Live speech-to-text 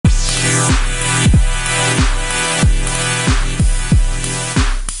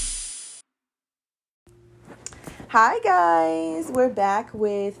Hi guys, we're back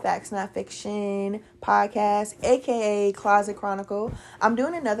with Facts Not Fiction podcast, aka Closet Chronicle. I'm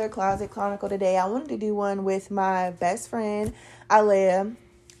doing another Closet Chronicle today. I wanted to do one with my best friend, Alea.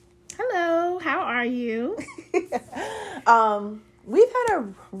 Hello, how are you? We've had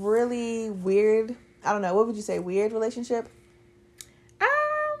a really weird, I don't know, what would you say, weird relationship?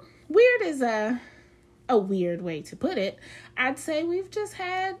 Weird is a weird way to put it. I'd say we've just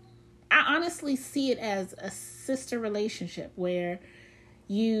had, I honestly see it as a sister relationship where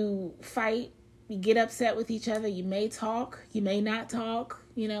you fight, you get upset with each other, you may talk, you may not talk.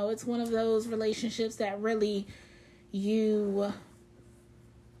 You know, it's one of those relationships that really you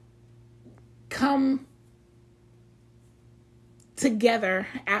come together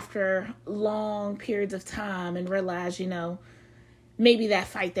after long periods of time and realize, maybe that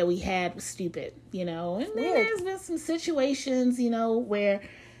fight that we had was stupid, and then there's been some situations, where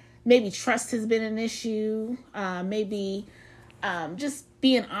maybe trust has been an issue, maybe just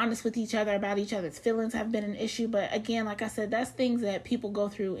being honest with each other about each other's feelings have been an issue. But again, like I said, that's things that people go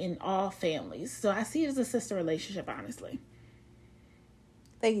through in all families. So I see it as a sister relationship, honestly.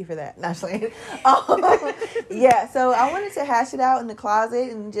 Thank you for that. Naturally. Yeah, so I wanted to hash it out in the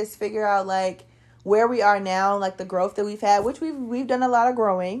closet and just figure out where we are now, the growth that we've had, which we've done a lot of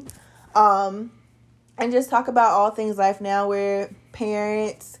growing. And just talk about all things life now. We're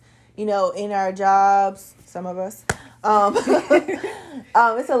parents, in our jobs, some of us.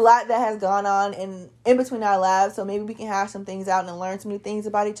 It's a lot that has gone on in between our lives, so maybe we can hash some things out and learn some new things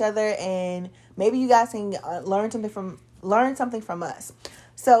about each other, and maybe you guys can learn something from us.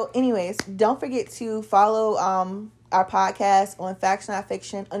 So anyways, don't forget to follow our podcast on Facts Not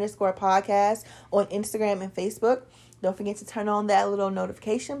Fiction _podcast on Instagram and Facebook. Don't forget to turn on that little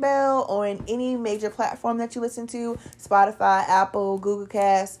notification bell on any major platform that you listen to, Spotify, Apple, Google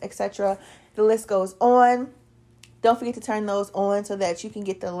Cast, etc. The list goes on. Don't forget to turn those on so that you can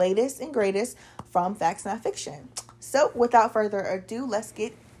get the latest and greatest from Facts Not Fiction. So without further ado, let's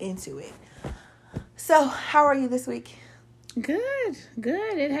get into it. So how are you this week? Good.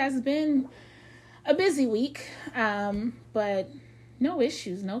 It has been a busy week, but no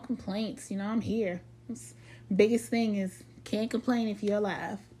issues, no complaints. I'm here. Biggest thing is can't complain if you're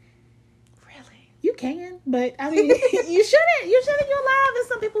alive. Really? You can, but I mean, you shouldn't. You're alive. There's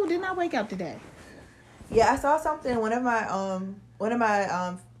some people who did not wake up today. Yeah, I saw something. One of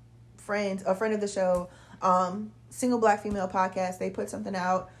my friends, a friend of the show, Single Black Female Podcast, they put something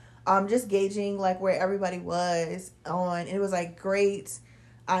out, just gauging where everybody was on. And it was great,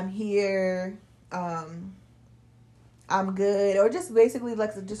 I'm here, I'm good, or just basically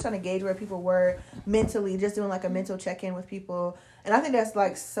just trying to gauge where people were mentally, just doing a mental check-in with people. And I think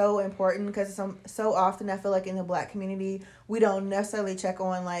that's so important because so often I feel in the Black community we don't necessarily check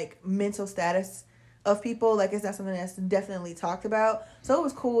on mental status of people. It's not something that's definitely talked about. So it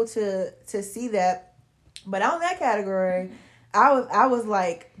was cool to see that. But on that category, I was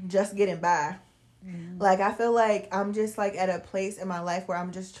just getting by. Mm-hmm. I feel I'm just at a place in my life where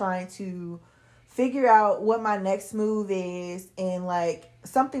I'm just trying to figure out what my next move is and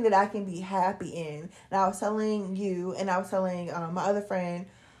something that I can be happy in. And I was telling you, and I was telling my other friend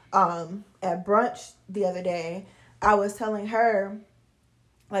at brunch the other day, I was telling her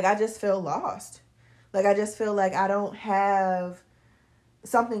I just feel lost. I just feel I don't have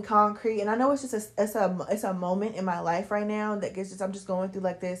something concrete. And I know it's just it's a moment in my life right now that I'm just going through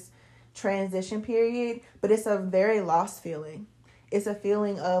this transition period, but it's a very lost feeling. It's a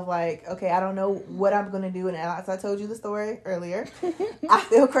feeling of okay, I don't know what I'm going to do. And as I told you the story earlier, I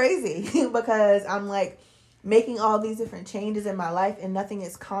feel crazy because I'm making all these different changes in my life and nothing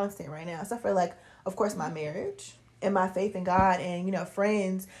is constant right now. Except for of course, my marriage and my faith in God and,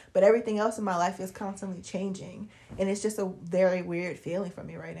 friends, but everything else in my life is constantly changing. And it's just a very weird feeling for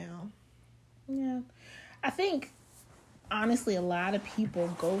me right now. Yeah. I think, honestly, a lot of people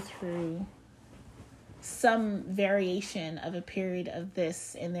go through some variation of a period of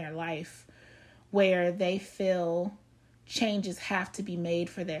this in their life where they feel changes have to be made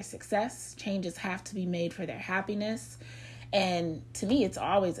for their success, changes have to be made for their happiness. And to me, it's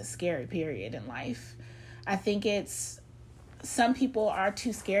always a scary period in life. I think some people are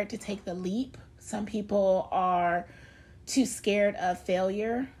too scared to take the leap. Some people are too scared of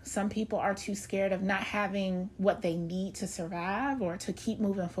failure. Some people are too scared of not having what they need to survive or to keep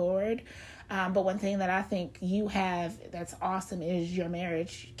moving forward. But one thing that I think you have that's awesome is your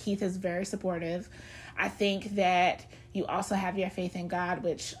marriage. Keith is very supportive. I think that you also have your faith in God,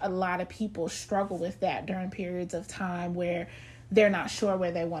 which a lot of people struggle with that during periods of time where they're not sure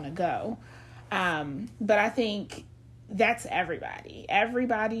where they want to go. But I think that's everybody.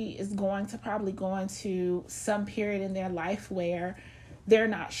 Everybody is going to probably go into some period in their life where they're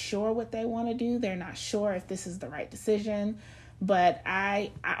not sure what they want to do. They're not sure if this is the right decision. But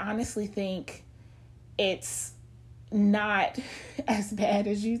I honestly think it's not as bad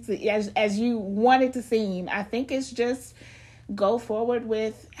as you want it to seem. I think it's just go forward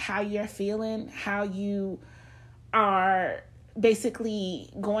with how you're feeling, how you are basically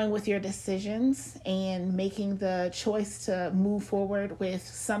going with your decisions and making the choice to move forward with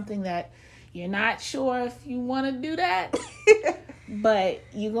something that you're not sure if you want to do that, but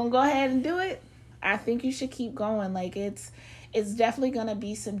you're going to go ahead and do it. I think you should keep going. Like it's definitely going to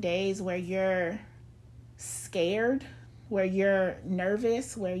be some days where you're scared, where you're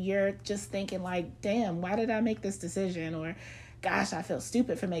nervous, where you're just thinking like, damn, why did I make this decision? Or gosh, I feel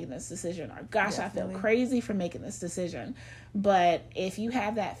stupid for making this decision. Or gosh, definitely. I feel crazy for making this decision. But if you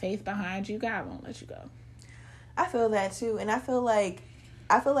have that faith behind you, God won't let you go. I feel that too. And I feel like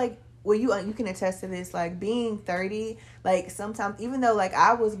well, you can attest to this, like being 30, like sometimes, even though like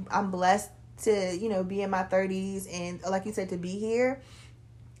I'm blessed to, you know, be in my 30s and like you said, to be here,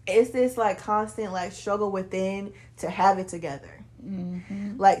 it's this like constant like struggle within to have it together.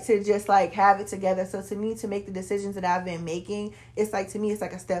 Mm-hmm. Like to just like have it together. So to me, to make the decisions that I've been making, it's like, to me, it's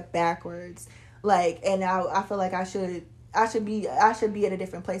like a step backwards. Like, and I feel like I should be at a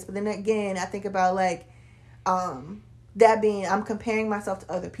different place. But then again, I think about like, that being, I'm comparing myself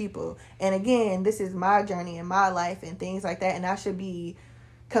to other people. And again, this is my journey in my life and things like that. And I should be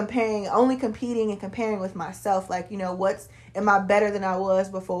only competing and comparing with myself. Like, you know, am I better than I was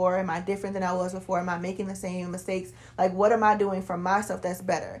before? Am I different than I was before? Am I making the same mistakes? Like, what am I doing for myself that's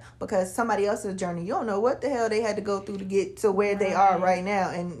better? Because somebody else's journey, you don't know what the hell they had to go through to get to where they are right now.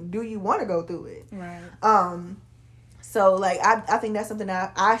 And do you want to go through it? Right. So like, I think that's something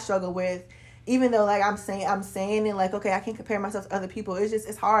that I struggle with. Even though like I'm saying it like, okay, I can't compare myself to other people.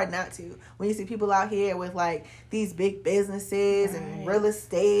 It's hard not to. When you see people out here with like these big businesses and real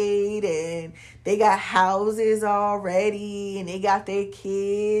estate, and they got houses already, and they got their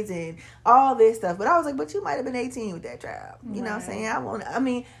kids and all this stuff. But I was like, but you might have been 18 with that child. You know what I'm saying?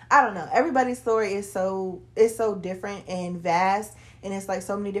 I don't know. Everybody's story is so different and vast, and it's like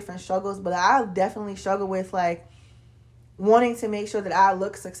so many different struggles. But I definitely struggle with like wanting to make sure that I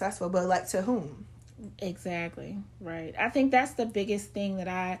look successful, but like to whom? Exactly. Right. I think that's the biggest thing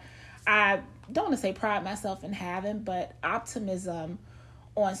that I don't want to say pride myself in having, but optimism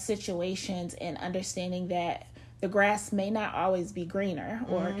on situations and understanding that the grass may not always be greener.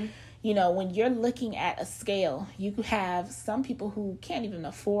 Mm-hmm. Or, you know, when you're looking at a scale, you have some people who can't even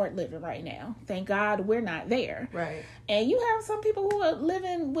afford living right now. Thank God we're not there. Right. And you have some people who are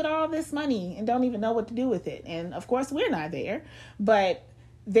living with all this money and don't even know what to do with it. And of course we're not there, but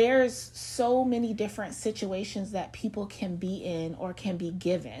there's so many different situations that people can be in or can be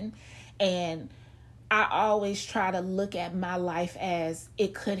given. And I always try to look at my life as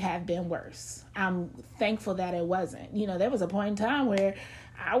it could have been worse. I'm thankful that it wasn't. You know, there was a point in time where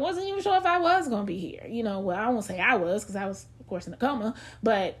I wasn't even sure if I was going to be here. You know, well, I won't say I was, because I was, of course, in a coma.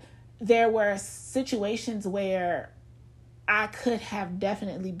 But there were situations where I could have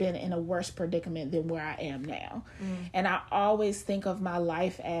definitely been in a worse predicament than where I am now. Mm. And I always think of my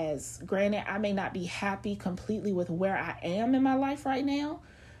life as, granted, I may not be happy completely with where I am in my life right now,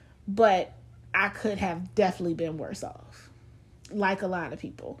 but I could have definitely been worse off. Like a lot of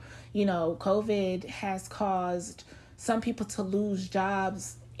people. You know, COVID has caused some people to lose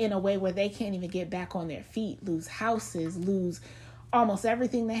jobs in a way where they can't even get back on their feet, lose houses, lose almost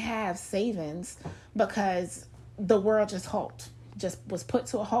everything they have, savings, because the world just was put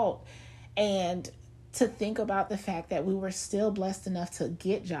to a halt. And to think about the fact that we were still blessed enough to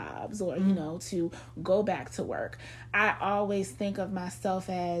get jobs or, you know, to go back to work. I always think of myself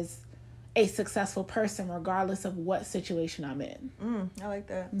as a successful person, regardless of what situation I'm in. I like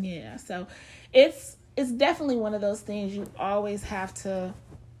that. Yeah. So it's definitely one of those things you always have to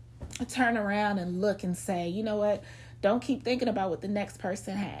turn around and look and say, you know what? Don't keep thinking about what the next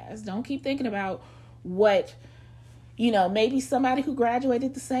person has. Don't keep thinking about what, you know, maybe somebody who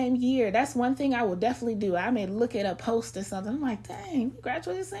graduated the same year. That's one thing I will definitely do. I may look at a post or something. I'm like, dang, you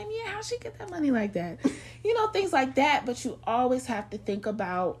graduated the same year? How'd she get that money like that? You know, things like that. But you always have to think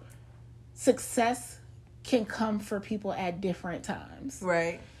about success can come for people at different times.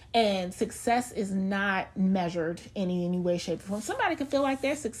 Right. And success is not measured in any way, shape, or form. Somebody could feel like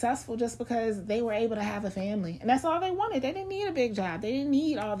they're successful just because they were able to have a family. And that's all they wanted. They didn't need a big job. They didn't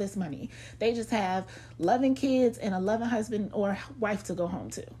need all this money. They just have loving kids and a loving husband or wife to go home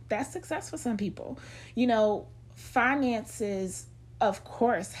to. That's success for some people. You know, finances, of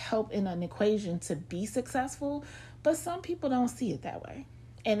course, help in an equation to be successful. But some people don't see it that way.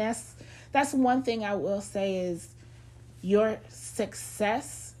 And that's one thing I will say is your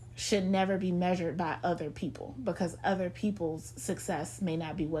success should never be measured by other people, because other people's success may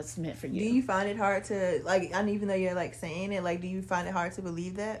not be what's meant for you. Do you find it hard to, like, and even though you're like saying it, like, do you find it hard to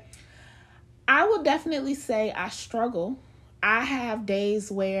believe that? I will definitely say I struggle. I have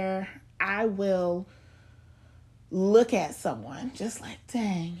days where I will look at someone just like,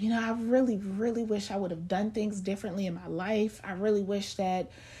 dang, I really, really wish I would have done things differently in my life. I really wish that,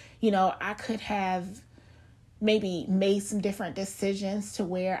 I could have maybe made some different decisions to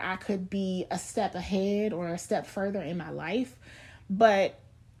where I could be a step ahead or a step further in my life. But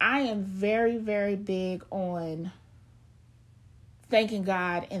I am very, very big on thanking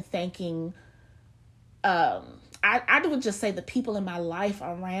God and thanking, I would just say the people in my life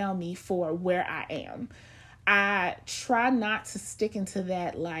around me for where I am. I try not to stick into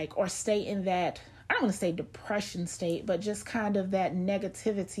that, or stay in that, I don't want to say depression state, but just kind of that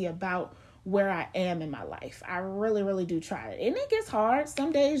negativity about where I am in my life. I really, really do try it. And it gets hard.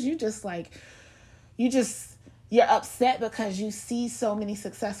 Some days you're upset because you see so many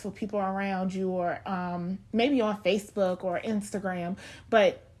successful people around you, or maybe on Facebook or Instagram.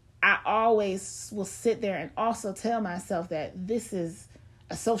 But I always will sit there and also tell myself that this is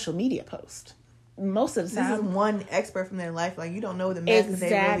a social media post. Most of the time, this is one expert from their life. Like, you don't know the mess that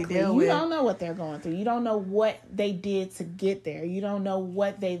they really deal with. You don't know what they're going through. You don't know what they did to get there. You don't know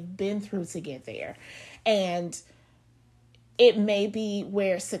what they've been through to get there. And it may be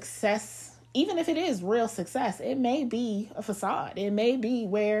where success, even if it is real success, it may be a facade. It may be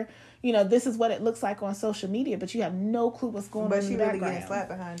where, this is what it looks like on social media, but you have no clue what's going on in the background. But she really getting slapped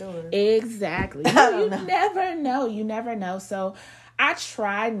behind doors. Exactly. You never know. You never know. So I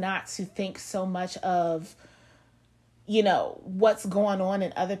try not to think so much of, what's going on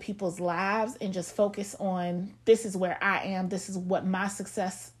in other people's lives, and just focus on, this is where I am. This is what my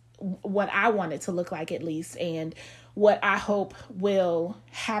success, what I want it to look like at least, and what I hope will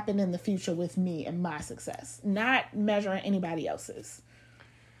happen in the future with me and my success, not measuring anybody else's.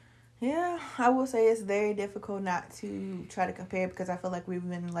 Yeah, I will say it's very difficult not to try to compare, because I feel like we've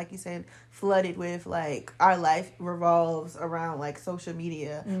been, like you said, flooded with, our life revolves around, social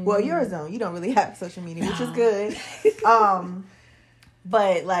media. Mm-hmm. Well, yours don't. You don't really have social media, which is good.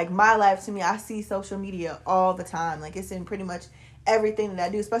 But, my life, to me, I see social media all the time. It's in pretty much everything that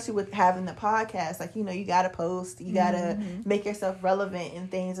I do, especially with having the podcast. You got to post. You got to make yourself relevant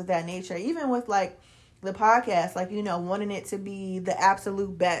and things of that nature. Even with, the podcast, wanting it to be the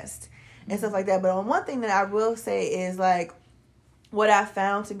absolute best and stuff like that. But one thing that I will say is, what I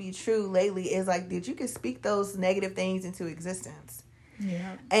found to be true lately is, that you can speak those negative things into existence.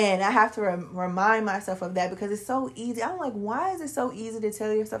 Yeah. And I have to remind myself of that, because it's so easy. I'm like, why is it so easy to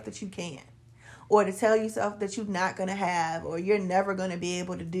tell yourself that you can't? Or to tell yourself that you're not going to have, or you're never going to be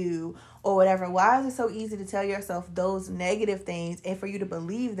able to do, or whatever. Why is it so easy to tell yourself those negative things and for you to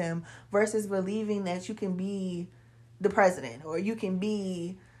believe them, versus believing that you can be the president, or you can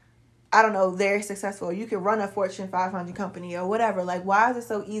be, I don't know, very successful, or you can run a Fortune 500 company or whatever. Why is it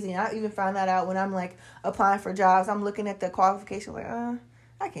so easy? And I even find that out when I'm applying for jobs. I'm looking at the qualification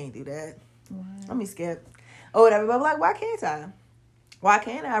I can't do that. Wow. Let me skip or whatever. But why can't I? Why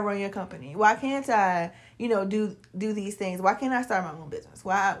can't I run your company? Why can't I, do these things? Why can't I start my own business?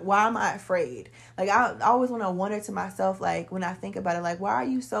 Why am I afraid? I always want to wonder to myself, when I think about it, why are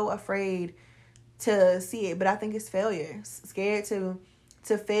you so afraid to see it? But I think it's failure. Scared to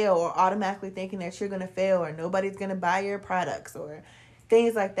fail, or automatically thinking that you're going to fail, or nobody's going to buy your products, or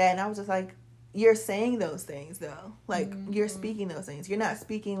things like that. And I was just you're saying those things, though. You're speaking those things. You're not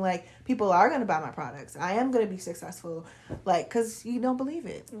speaking people are going to buy my products. I am going to be successful. Because you don't believe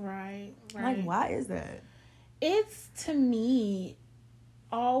it. Right. Why is that? It's, to me,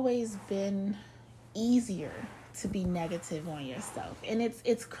 always been easier to be negative on yourself. And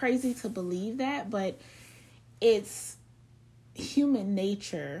it's crazy to believe that, but it's human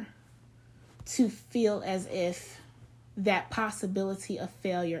nature to feel as if that possibility of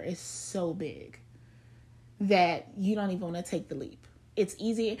failure is so big that you don't even want to take the leap. It's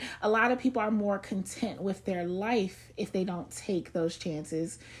easy. A lot of people are more content with their life if they don't take those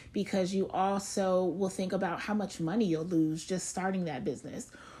chances, because you also will think about how much money you'll lose just starting that business,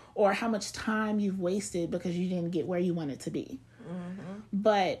 or how much time you've wasted because you didn't get where you wanted to be. Mm-hmm.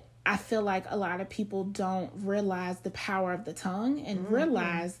 But I feel like a lot of people don't realize the power of the tongue, and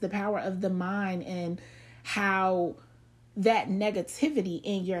realize the power of the mind, and how that negativity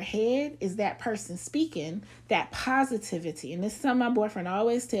in your head is that person speaking that positivity. And this is something my boyfriend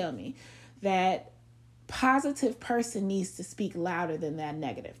always tell me, that positive person needs to speak louder than that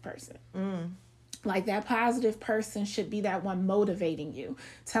negative person. Like, that positive person should be that one motivating you,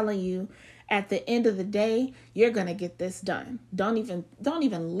 telling you at the end of the day, you're going to get this done. Don't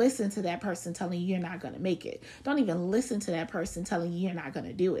even listen to that person telling you you're not going to make it. Don't even listen to that person telling you you're not going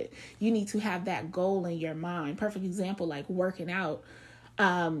to do it. You need to have that goal in your mind. Perfect example, like working out,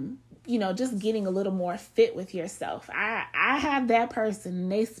 just getting a little more fit with yourself. I have that person,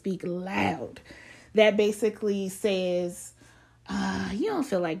 and they speak loud, that basically says, you don't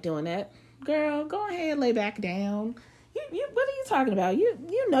feel like doing that. Girl, go ahead, lay back down. You what are you talking about?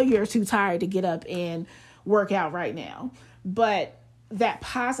 You know you're too tired to get up and work out right now. But that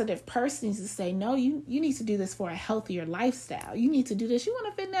positive person needs to say, no, you need to do this for a healthier lifestyle. You need to do this. You want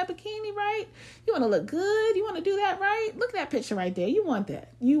to fit in that bikini, right? You want to look good. You want to do that, right? Look at that picture right there. You want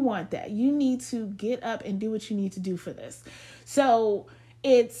that. You need to get up and do what you need to do for this. So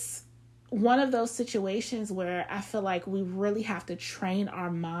it's one of those situations where I feel like we really have to train our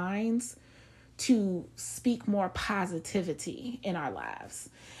minds to speak more positivity in our lives.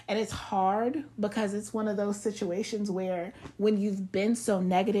 And it's hard because it's one of those situations where when you've been so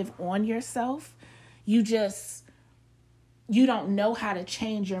negative on yourself, you don't know how to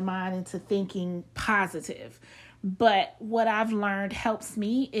change your mind into thinking positive. But what I've learned helps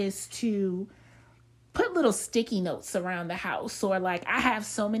me is to put little sticky notes around the house, or like I have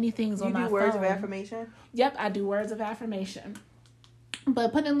so many things on my phone. You do words of affirmation? Yep, I do words of affirmation.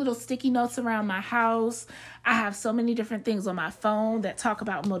 But putting little sticky notes around my house, I have so many different things on my phone that talk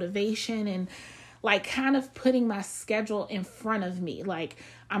about motivation, and like kind of putting my schedule in front of me. Like,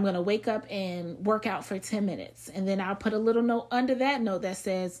 I'm going to wake up and work out for 10 minutes. And then I'll put a little note under that note that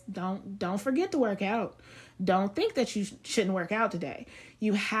says, don't forget to work out. Don't think that you shouldn't work out today.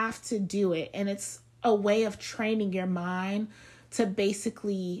 You have to do it. And it's a way of training your mind to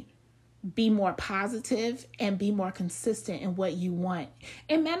basically be more positive and be more consistent in what you want,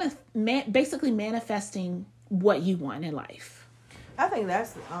 and basically manifesting what you want in life. I think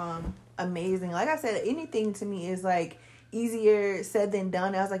that's amazing. Like I said, anything to me is like easier said than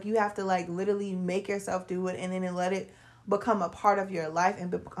done. I was like, you have to like literally make yourself do it, and then let it become a part of your life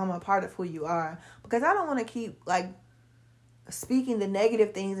and become a part of who you are. Because I don't want to keep like speaking the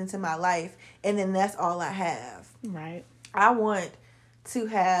negative things into my life and then that's all I have. Right. I want to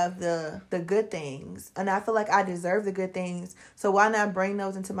have the good things, and I feel like I deserve the good things. So why not bring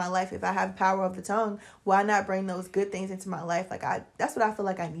those into my life? If I have power of the tongue, why not bring those good things into my life? Like that's what I feel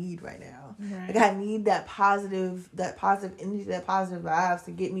like I need right now. Right. Like I need that positive energy, that positive vibes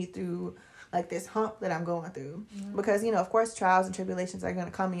to get me through like this hump that I'm going through. Mm-hmm. Because of course trials and tribulations are going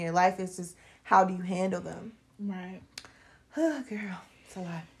to come in your life. It's just how do you handle them? Right. Oh, girl, it's a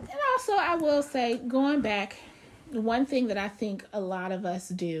lot. And also, I will say, going back, one thing that I think a lot of us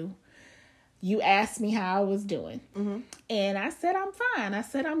do, you asked me how I was doing. Mm-hmm. And I said, I'm fine. I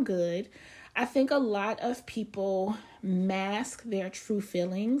said, I'm good. I think a lot of people mask their true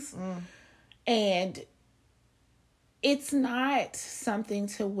feelings. And it's not something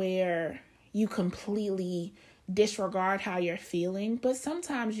to where you completely disregard how you're feeling. But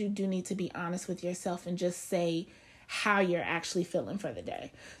sometimes you do need to be honest with yourself and just say how you're actually feeling for the day.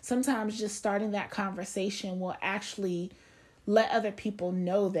 Sometimes just starting that conversation will actually let other people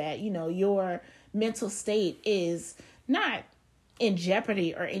know that, your mental state is not in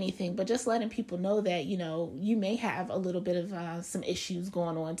jeopardy or anything, but just letting people know that, you may have a little bit of some issues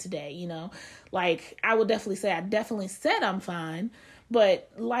going on today, Like, I will definitely say, I definitely said I'm fine, but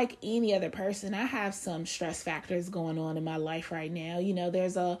like any other person, I have some stress factors going on in my life right now.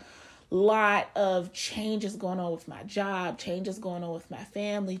 There's a lot of changes going on with my job, changes going on with my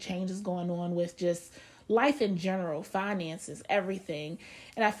family, changes going on with just life in general, finances, everything.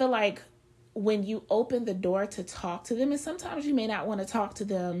 And I feel like when you open the door to talk to them, and sometimes you may not want to talk to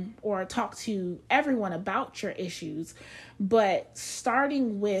them or talk to everyone about your issues, but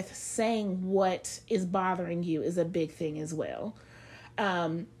starting with saying what is bothering you is a big thing as well.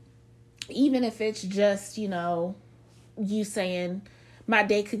 Even if it's just, you saying, my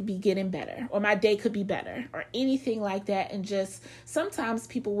day could be getting better, or my day could be better, or anything like that. And just sometimes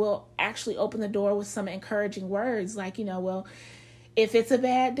people will actually open the door with some encouraging words like, well, if it's a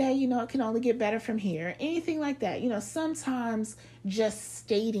bad day, it can only get better from here. Anything like that. Sometimes just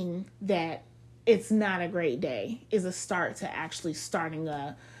stating that it's not a great day is a start to actually starting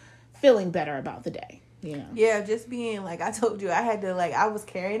feeling better about the day. Yeah, just being like, I told you, I had to I was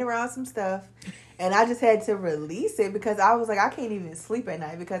carrying around some stuff. And I just had to release it because I was like, I can't even sleep at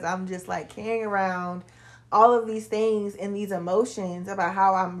night because I'm just carrying around all of these things and these emotions about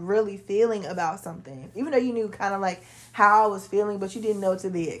how I'm really feeling about something. Even though you knew kind of how I was feeling, but you didn't know to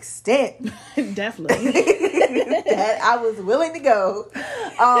the extent. Definitely. that I was willing to go.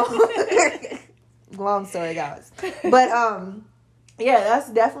 long story, guys. But yeah, that's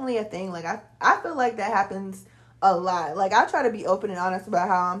definitely a thing. Like I feel like that happens a lot. Like I try to be open and honest about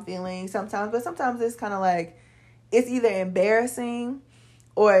how I'm feeling sometimes, but sometimes it's kind of like it's either embarrassing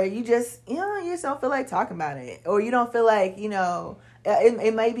or you just you just don't feel like talking about it, or you don't feel like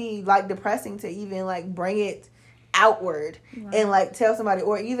it may be like depressing to even like bring it outward and like tell somebody,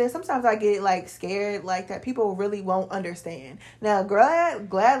 or either sometimes I get like scared like that people really won't understand. Now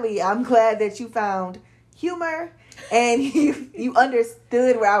gladly I'm glad that you found humor and you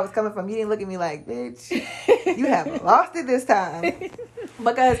understood where I was coming from. You didn't look at me like, bitch, you have lost it this time.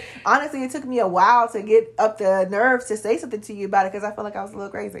 Because honestly, it took me a while to get up the nerves to say something to you about it, because I felt like I was a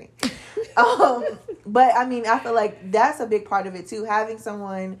little crazy. But I mean, I feel like that's a big part of it too, having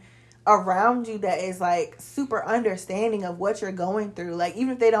someone around you that is like super understanding of what you're going through. Like even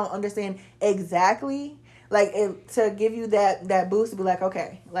if they don't understand exactly, like to give you that boost to be like,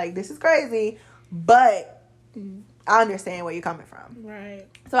 okay, like this is crazy, but I understand where you're coming from. Right.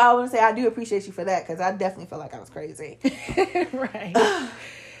 So I want to say I do appreciate you for that, because I definitely feel like I was crazy. Right.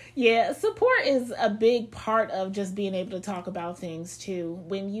 Yeah, support is a big part of just being able to talk about things too.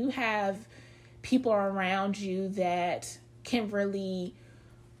 When you have people around you that can really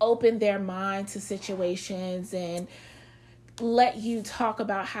open their mind to situations and let you talk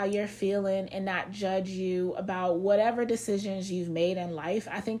about how you're feeling and not judge you about whatever decisions you've made in life,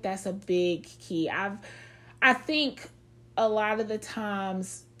 I think that's a big key. I think a lot of the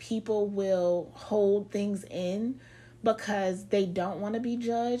times people will hold things in because they don't want to be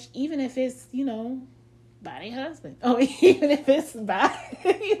judged, even if it's, by their husband, or even if it's by,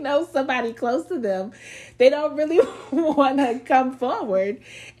 somebody close to them. They don't really want to come forward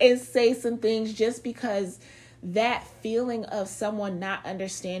and say some things, just because that feeling of someone not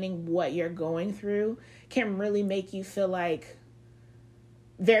understanding what you're going through can really make you feel like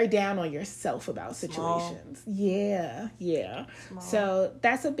very down on yourself about situations. Yeah. Small. So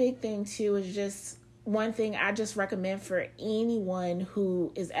that's a big thing too, is just one thing I just recommend for anyone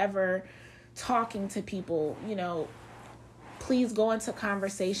who is ever talking to people, please go into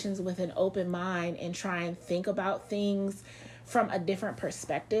conversations with an open mind and try and think about things from a different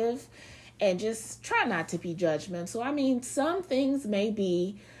perspective, and just try not to be judgmental. I mean, some things may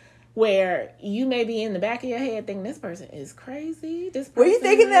be where you may be in the back of your head thinking, this person is crazy. This person, were you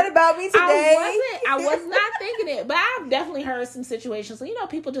thinking that about me today? I was not thinking it, but I've definitely heard some situations where,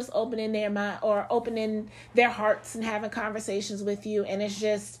 people just opening their mind or opening their hearts and having conversations with you. And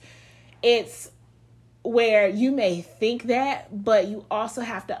it's where you may think that, but you also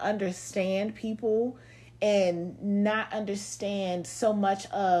have to understand people and not understand so much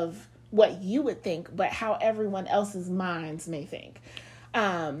of what you would think, but how everyone else's minds may think.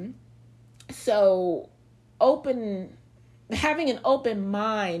 So having an open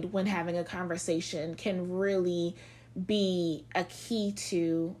mind when having a conversation can really be a key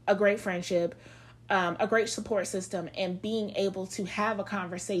to a great friendship, a great support system, and being able to have a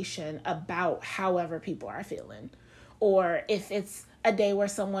conversation about however people are feeling. Or if it's a day where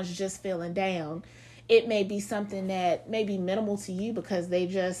someone's just feeling down, it may be something that may be minimal to you because they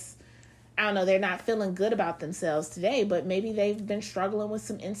just, I don't know, they're not feeling good about themselves today, but maybe they've been struggling with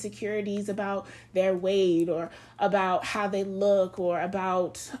some insecurities about their weight or about how they look or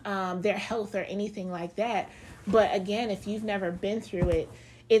about their health or anything like that. But again, if you've never been through it,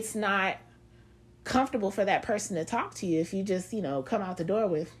 it's not comfortable for that person to talk to you if you just, come out the door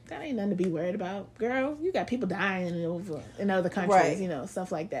with, that ain't nothing to be worried about. Girl, you got people dying in other countries, right.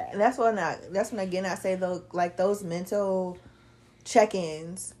 Stuff like that. And that's when again I say those mental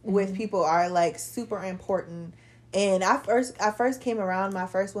check-ins with people are like super important. And I first came around my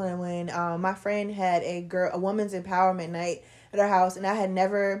first one when my friend had a woman's empowerment night at her house, and I had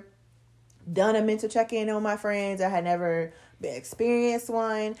never done a mental check-in on my friends. I had never experienced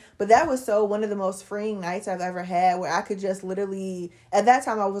one, but that was one of the most freeing nights I've ever had, where I could just literally, at that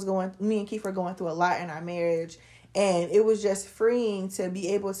time me and Keith were going through a lot in our marriage, and it was just freeing to be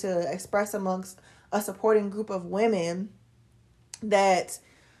able to express amongst a supporting group of women that,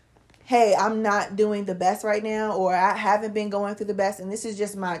 hey, I'm not doing the best right now, or I haven't been going through the best, and this is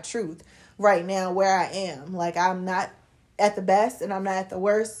just my truth right now where I am. Like, I'm not at the best and I'm not at the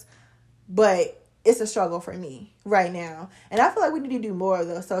worst, but it's a struggle for me right now. And I feel like we need to do more of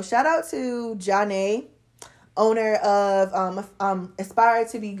those. So shout out to Janae, owner of Aspire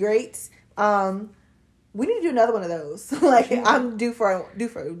to Be Great. We need to do another one of those. Like, I'm due for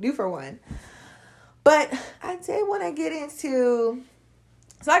one. But I did want to get into,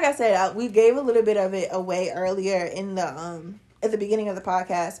 so like I said, we gave a little bit of it away earlier in the at the beginning of the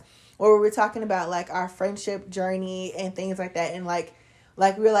podcast, where we were talking about like our friendship journey and things like that, and like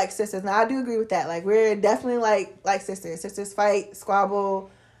Like, we're like sisters. Now, I do agree with that. Like, we're definitely like sisters. Sisters fight,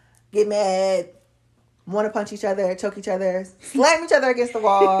 squabble, get mad, want to punch each other, choke each other, slam each other against the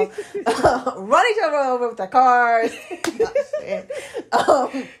wall, run each other over with their cars.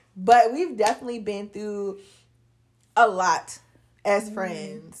 But we've definitely been through a lot as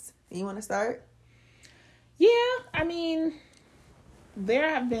friends. You want to start? Yeah, I mean, there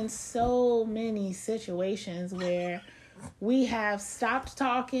have been so many situations where we have stopped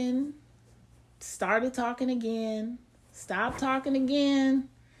talking, started talking again, stopped talking again,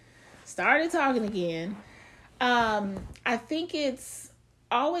 started talking again. I think it's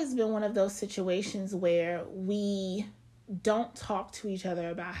always been one of those situations where we don't talk to each other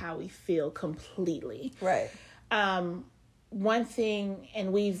about how we feel completely. Right. One thing,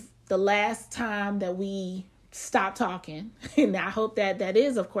 and the last time that we stopped talking, and I hope that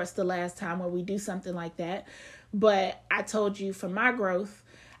is, of course, the last time where we do something like that. But I told you, for my growth,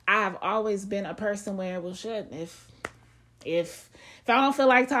 I've always been a person where, well, shit, if I don't feel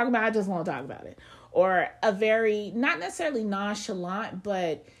like talking about it, I just won't talk about it. Or a very, not necessarily nonchalant,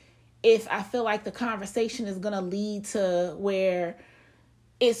 but if I feel like the conversation is going to lead to where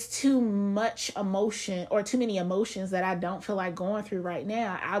it's too much emotion or too many emotions that I don't feel like going through right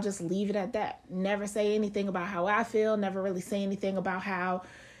now, I'll just leave it at that. Never say anything about how I feel, never really say anything about how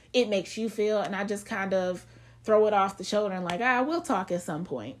it makes you feel. And I just kind of throw it off the shoulder and like, we'll talk at some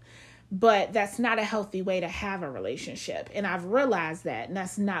point. But that's not a healthy way to have a relationship. And I've realized that, and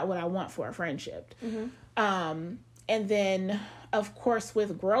that's not what I want for a friendship. Mm-hmm. And then, of course,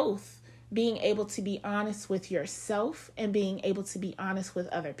 with growth, being able to be honest with yourself and being able to be honest with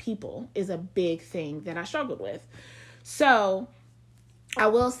other people is a big thing that I struggled with. So I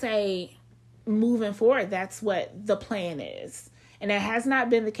will say, moving forward, that's what the plan is. And that has not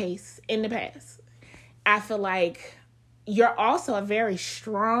been the case in the past. I feel like you're also a very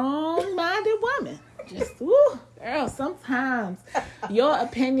strong-minded woman. Just, woo, girl, sometimes your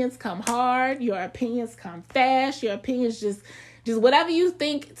opinions come hard. Your opinions come fast. Your opinions just whatever you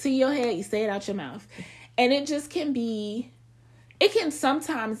think to your head, you say it out your mouth. And it can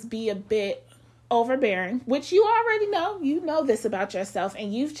sometimes be a bit overbearing, which you already know. You know this about yourself,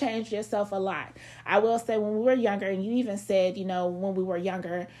 and you've changed yourself a lot. I will say, when we were younger, and you even said, when we were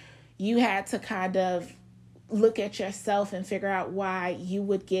younger, you had to kind of look at yourself and figure out why you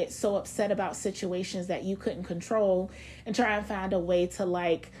would get so upset about situations that you couldn't control, and try and find a way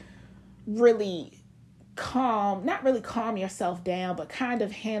to really not really calm yourself down, but kind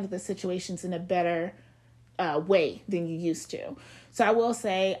of handle the situations in a better way than you used to. So I will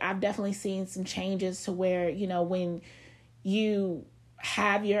say I've definitely seen some changes to where, when you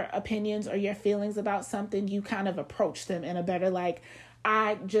have your opinions or your feelings about something, you kind of approach them in a better,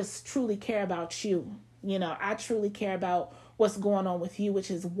 I just truly care about you. I truly care about what's going on with you,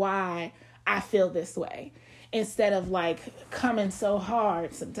 which is why I feel this way. Instead of coming so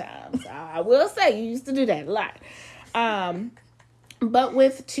hard sometimes. I will say you used to do that a lot. But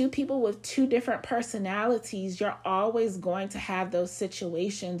with two people with two different personalities, you're always going to have those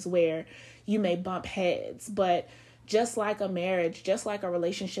situations where you may bump heads. But just like a marriage, just like a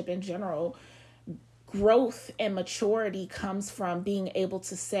relationship in general, growth and maturity comes from being able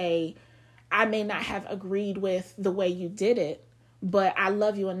to say, I may not have agreed with the way you did it, but I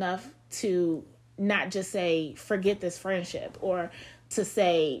love you enough to not just say, forget this friendship, or to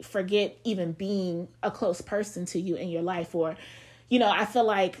say, forget even being a close person to you in your life. Or, I feel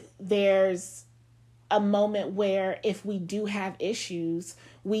like there's a moment where if we do have issues,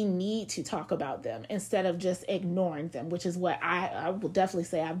 we need to talk about them instead of just ignoring them, which is what I will definitely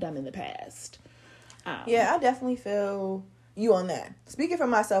say I've done in the past. Yeah, I definitely feel you on that. Speaking for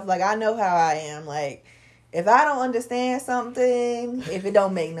myself, I know how I am. If I don't understand something, if it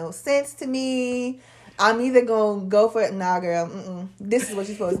don't make no sense to me, I'm either going to go for it. Nah, girl, this is what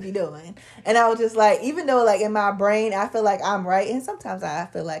you're supposed to be doing. And I was just even though in my brain, I feel like I'm right. And sometimes I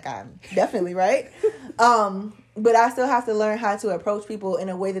feel like I'm definitely right. But I still have to learn how to approach people in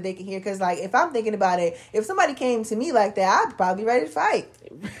a way that they can hear. Because if I'm thinking about it, if somebody came to me like that, I'd probably be ready to fight.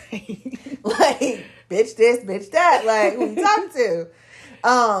 Bitch this, bitch that. Who you talking to?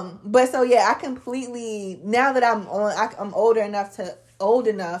 But so yeah, I completely, now that I'm old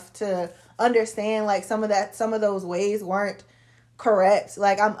enough to understand some of those ways weren't correct.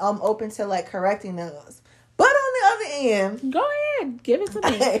 I'm open to correcting those. But on the other end, go ahead, give it to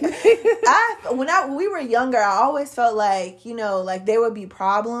me. When we were younger, I always felt there would be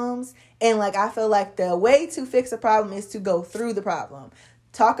problems, and I feel like the way to fix a problem is to go through the problem,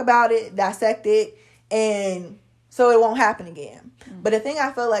 talk about it, dissect it, and so it won't happen again. Mm-hmm. But the thing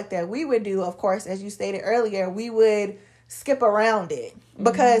I feel like that we would do, of course, as you stated earlier, we would skip around it.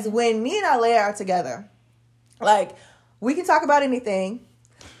 Because when me and Alea are together, like, we can talk about anything.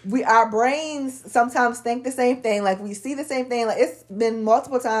 Our brains sometimes think the same thing. Like, we see the same thing. Like, it's been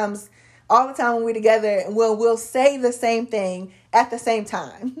multiple times all the time when we're together, and we'll say the same thing at the same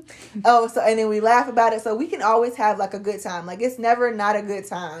time. And then we laugh about it. So we can always have like a good time. Like, it's never not a good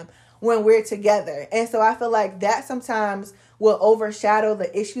time when we're together. And so I feel like that sometimes will overshadow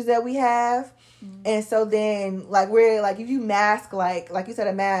the issues that we have. And so then, like, we're like, if you mask, like you said,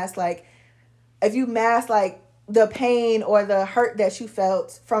 a mask, like, if you mask like the pain or the hurt that you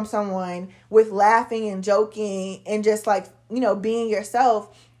felt from someone with laughing and joking and just like, you know, being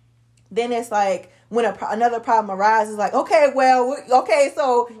yourself, then it's like when another problem arises, like, okay,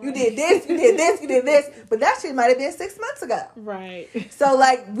 so you did this, you did this, you did this, but that shit might have been 6 months ago. Right. So,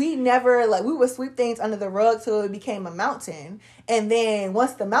 like, we would sweep things under the rug till it became a mountain. And then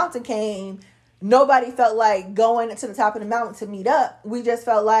once the mountain came, nobody felt like going to the top of the mountain to meet up. We just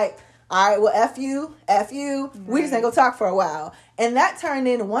felt like, all right, well, F you. Right. We just ain't gonna talk for a while. And that turned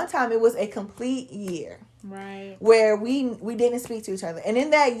into, one time it was a complete year. Right. Where we didn't speak to each other. And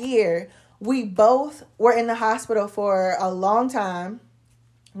in that year, we both were in the hospital for a long time.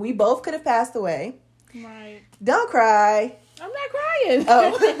 We both could have passed away. Right. Don't cry. I'm not crying.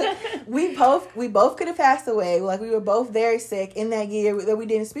 Oh, we both could have passed away. Like, we were both very sick in that year that we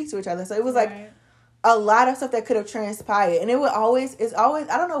didn't speak to each other. So it was like a lot of stuff that could have transpired. And it's always,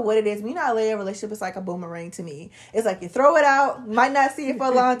 I don't know what it is. Me and Alea relationship is like a boomerang to me. It's like you throw it out, might not see it for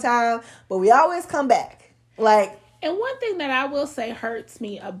a long time, but we always come back. Like, and one thing that I will say hurts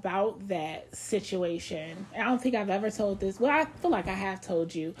me about that situation, I don't think I've ever told this. Well, I feel like I have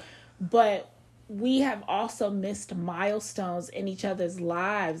told you, but we have also missed milestones in each other's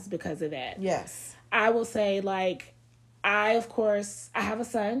lives because of that. Yes. I will say, like, I have a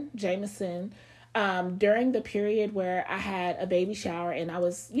son, Jameson. During the period where I had a baby shower and I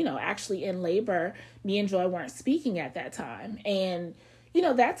was, you know, actually in labor, me and Joy weren't speaking at that time. And, you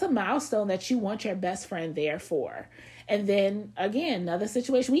know, that's a milestone that you want your best friend there for. And then, again, another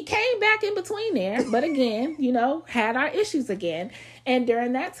situation. We came back in between there, but again, you know, had our issues again. And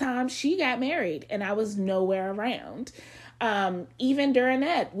during that time, she got married and I was nowhere around. Even during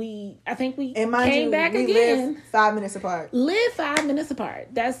that, I think we came back again. Lived 5 minutes apart.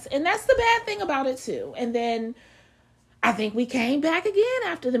 That's the bad thing about it too. And then I think we came back again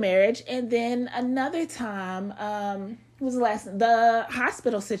after the marriage. And then another time, the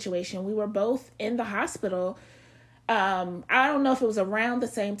hospital situation. We were both in the hospital. I don't know if it was around the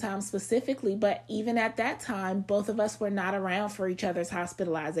same time specifically, but even at that time, both of us were not around for each other's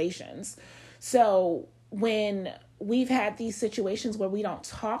hospitalizations. So when we've had these situations where we don't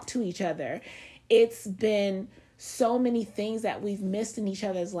talk to each other, it's been so many things that we've missed in each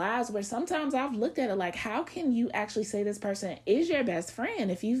other's lives where sometimes I've looked at it like, how can you actually say this person is your best friend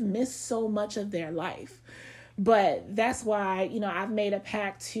if you've missed so much of their life? But that's why, you know, I've made a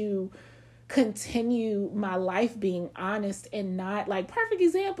pact to continue my life being honest and not, like, perfect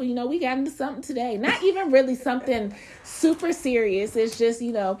example, you know, we got into something today, not even really something super serious. It's just,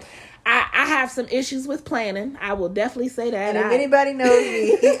 you know, I have some issues with planning. I will definitely say that. And if anybody knows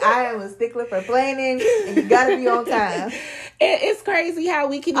me, I am a stickler for planning, and you got to be on time. It's crazy how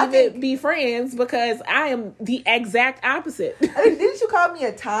we can even be friends because I am the exact opposite. Didn't you call me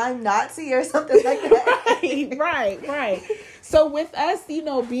a time Nazi or something like that? Right. So with us, you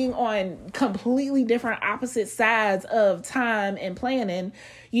know, being on completely different opposite sides of time and planning,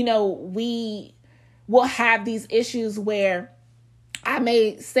 you know, we will have these issues where I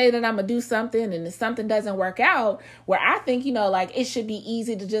may say that I'm going to do something and if something doesn't work out, where I think, you know, like, it should be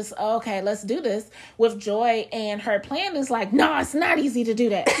easy to just, okay, let's do this. With Joy, and her plan is like, no, it's not easy to do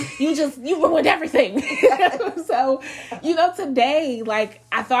that. You ruined everything. So, you know, today, like,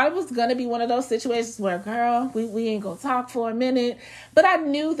 I thought it was going to be one of those situations where, girl, we ain't going to talk for a minute. But I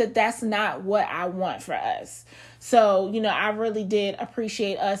knew that that's not what I want for us. So, you know, I really did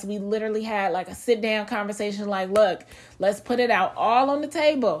appreciate us. We literally had like a sit down conversation like, look, let's put it out all on the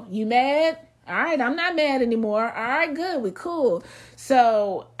table. You mad? All right, I'm not mad anymore. All right, good. We cool.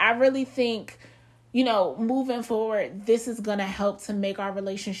 So I really think, you know, moving forward, this is going to help to make our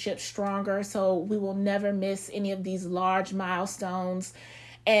relationship stronger. So we will never miss any of these large milestones.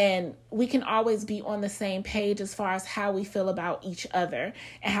 And we can always be on the same page as far as how we feel about each other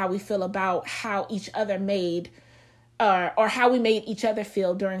and how we feel about how each other made or how we made each other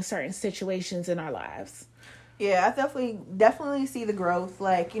feel during certain situations in our lives. Yeah, I definitely see the growth.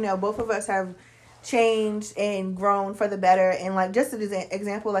 Like, you know, both of us have changed and grown for the better. And like, just as an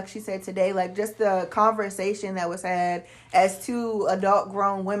example, like she said today, like just the conversation that was had as two adult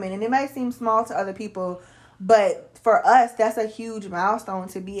grown women. And it might seem small to other people, But for us, that's a huge milestone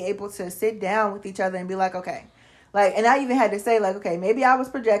to be able to sit down with each other and be like, okay, like, and I even had to say, like, okay, maybe I was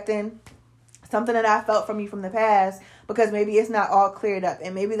projecting something that I felt from you from the past, because maybe it's not all cleared up,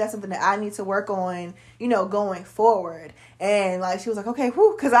 and maybe that's something that I need to work on, you know, going forward. And like, she was like, okay,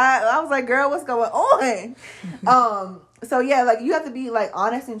 whew, because I was like, girl, what's going on? So yeah, like, you have to be like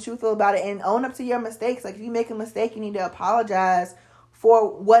honest and truthful about it and own up to your mistakes. Like, if you make a mistake, you need to apologize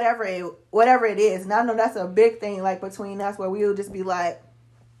for whatever it is. And I know that's a big thing, like, between us, where we'll just be like,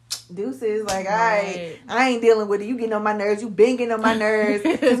 deuces, like, I ain't dealing with it. You getting on my nerves. You been getting on my nerves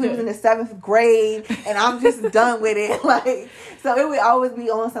since we was in the 7th grade, and I'm just done with it. Like, so it would always be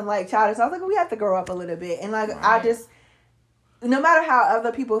on some like childish. So I was like, we have to grow up a little bit, and like, I just, no matter how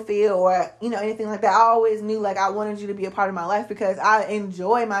other people feel or, you know, anything like that, I always knew, like, I wanted you to be a part of my life because I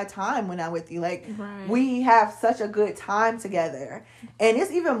enjoy my time when I'm with you. Like, we have such a good time together. And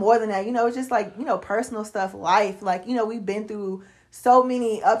it's even more than that, you know, it's just like, you know, personal stuff, life. Like, you know, we've been through so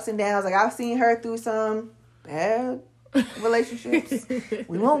many ups and downs. Like, I've seen her through some bad relationships.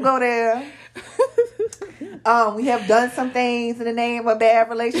 We won't go there. We have done some things in the name of bad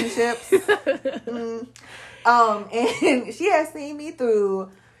relationships. And she has seen me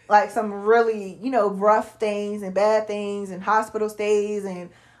through like some really, you know, rough things and bad things and hospital stays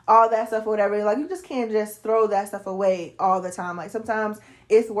and all that stuff or whatever. Like, you just can't just throw that stuff away all the time. Like, sometimes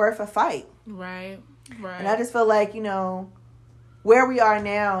it's worth a fight. Right. And I just feel like, you know, where we are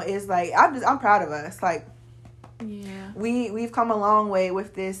now is like, I'm proud of us. Like, yeah, we've come a long way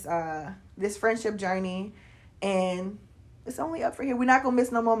with this friendship journey, and it's only up for here. We're not gonna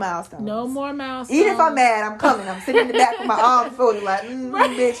miss no more milestones. No more milestones. Even if I'm mad, I'm coming. I'm sitting in the back with my arms folded, like,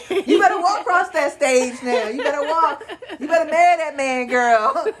 bitch, you better walk across that stage now. You better walk. You better marry that man,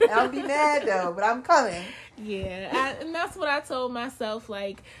 girl. I'll be mad though, but I'm coming. Yeah, and that's what I told myself.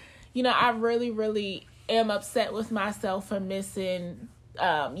 Like, you know, I really, really am upset with myself for missing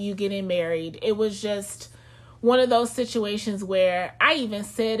you getting married. It was just one of those situations where I even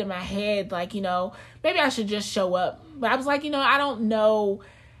said in my head, like, you know, maybe I should just show up. But I was like, you know, I don't know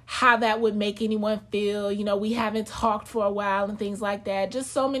how that would make anyone feel. You know, we haven't talked for a while and things like that.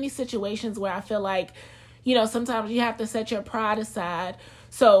 Just so many situations where I feel like, you know, sometimes you have to set your pride aside.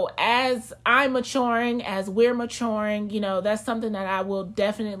 So as I'm maturing, as we're maturing, you know, that's something that I will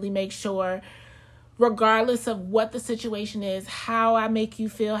definitely make sure, regardless of what the situation is, how I make you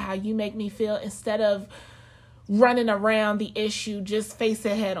feel, how you make me feel, instead of running around the issue, just face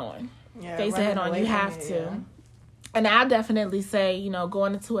it head on. Yeah, face it head on. You have to. Yeah. And I'll definitely say, you know,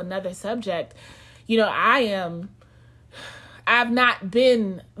 going into another subject, you know, I've not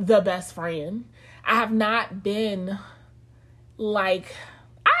been the best friend. I have not been like,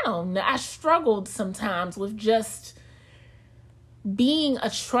 I don't know. I struggled sometimes with just being a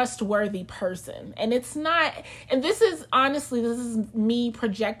trustworthy person. And it's not, and this is honestly, this is me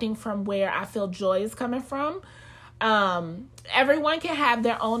projecting from where I feel joy is coming from. Everyone can have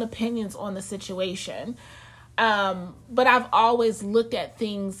their own opinions on the situation. But I've always looked at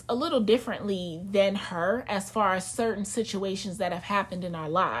things a little differently than her as far as certain situations that have happened in our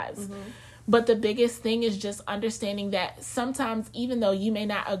lives. Mm-hmm. But the biggest thing is just understanding that sometimes, even though you may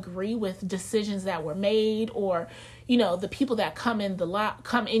not agree with decisions that were made, or, you know, the people that come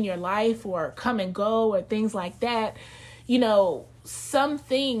in your life or come and go or things like that, you know, some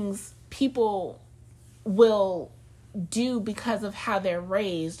things people will do because of how they're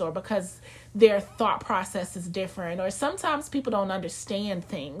raised or because their thought process is different, or sometimes people don't understand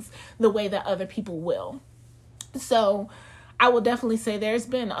things the way that other people will. So I will definitely say there's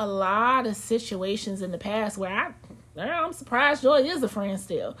been a lot of situations in the past where I'm surprised Joy is a friend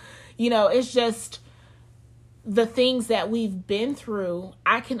still. You know, it's just the things that we've been through.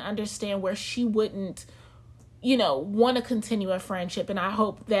 I can understand where she wouldn't, you know, want to continue a friendship. And I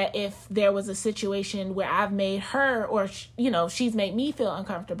hope that if there was a situation where I've made her, or, you know, she's made me feel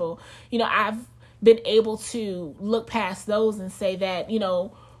uncomfortable, you know, I've been able to look past those and say that, you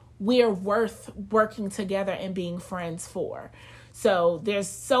know, we're worth working together and being friends for. So there's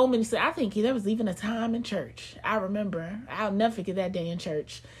so many. So I think there was even a time in church. I remember, I'll never forget that day in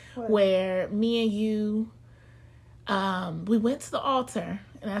church where me and you, we went to the altar,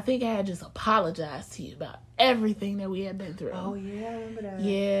 and I think I had just apologized to you about everything that we had been through. Oh, yeah, I remember that.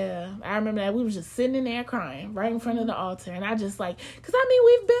 Yeah, I remember that. We were just sitting in there crying right in front of the altar. And I just like, because I mean,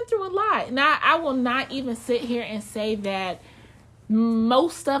 we've been through a lot. And I will not even sit here and say that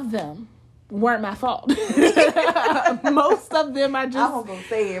most of them weren't my fault. Most of them I won't go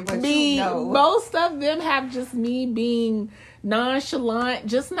say it, but you know. Most of them have just me being nonchalant,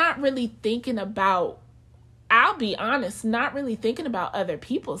 just not really thinking about I'll be honest, not really thinking about other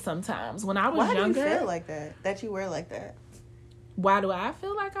people sometimes. When I was younger. Why do you feel like that? That you were like that? Why do I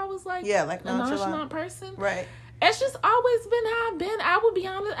feel like I was like, like a nonchalant person? Right. It's just always been how I've been. I would be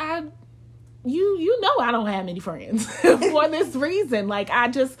honest, you know I don't have many friends for this reason. Like, I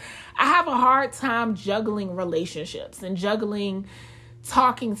have a hard time juggling relationships and juggling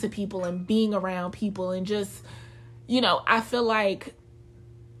talking to people and being around people, and just, I feel like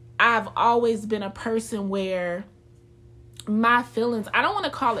I've always been a person where my feelings, I don't want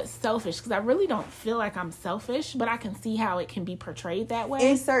to call it selfish, because I really don't feel like I'm selfish, but I can see how it can be portrayed that way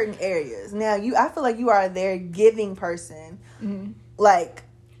in certain areas. Now, I feel like you are their giving person, like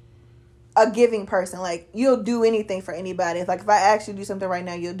a giving person. Like, you'll do anything for anybody. It's like, if I ask you to do something right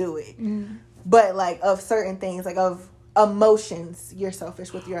now, you'll do it. But like, of certain things, like of emotions, you're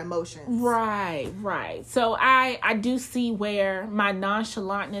selfish with your emotions. Right. So I do see where my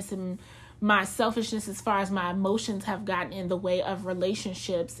nonchalantness and my selfishness as far as my emotions have gotten in the way of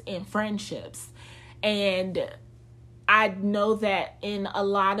relationships and friendships. And I know that in a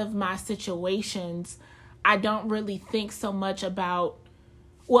lot of my situations, I don't really think so much about,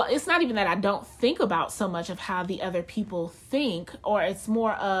 well, it's not even that I don't think about so much of how the other people think, or it's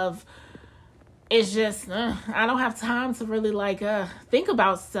more of, it's just, I don't have time to really think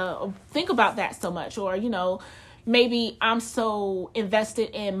about that so much. Or, maybe I'm so invested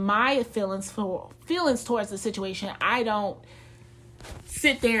in my feelings towards the situation, I don't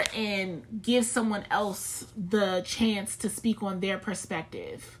sit there and give someone else the chance to speak on their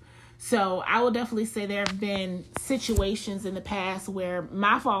perspective. So I will definitely say there have been situations in the past where,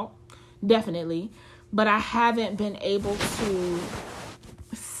 my fault, definitely, but I haven't been able to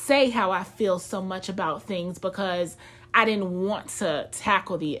say how I feel so much about things because I didn't want to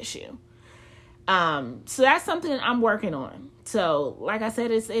tackle the issue. So that's something I'm working on. So like I said,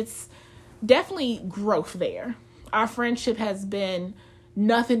 it's definitely growth there. Our friendship has been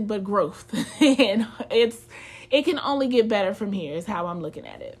nothing but growth, and it can only get better from here is how I'm looking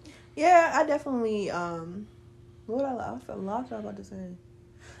at it. Yeah, I definitely, what I lost about to say.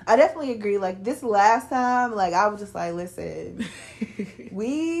 I definitely agree. Like, this last time, like, I was just like, listen,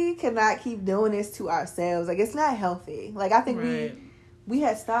 we cannot keep doing this to ourselves. Like, it's not healthy. Like, I think we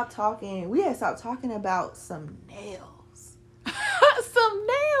had stopped talking. We had stopped talking about some nails. Some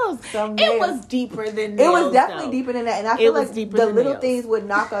nails. It was deeper than nails. It was definitely deeper than that. And I feel like the little things would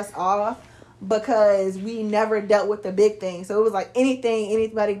knock us off because we never dealt with the big thing. So it was like anything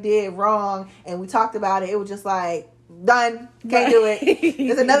anybody did wrong and we talked about it, it was just like, done. Can't do it.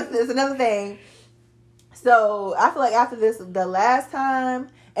 It's another thing. So I feel like after this, the last time,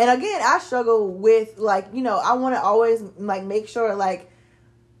 and again, I struggle with, like, I want to always, like, make sure, like,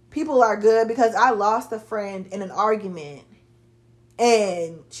 people are good, because I lost a friend in an argument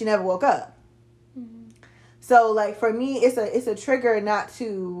and she never woke up. So, like, for me, it's a trigger not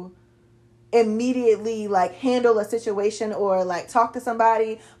to immediately, like, handle a situation or, like, talk to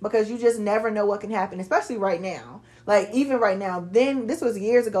somebody, because you just never know what can happen, especially right now. Like, even right now, then this was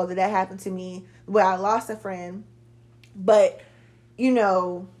years ago that happened to me, where I lost a friend. But,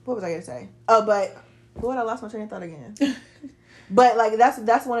 what was I going to say? Oh, but, what, I lost my train of thought again. But, like,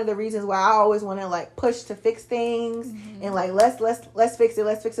 that's one of the reasons why I always want to, like, push to fix things, and, like, let's fix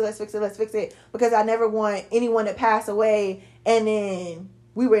it, because I never want anyone to pass away and then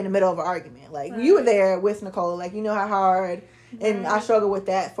we were in the middle of an argument. Like, you were there with Nicole, like, you know how hard, and I struggled with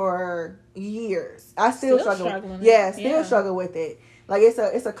that for years. I still struggle. Struggle with it. Like,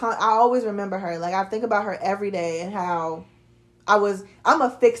 I always remember her. Like, I think about her every day and how I'm a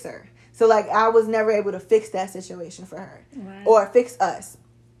fixer. So, like, I was never able to fix that situation for her or fix us.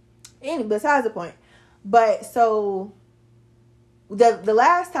 And besides the point. But so the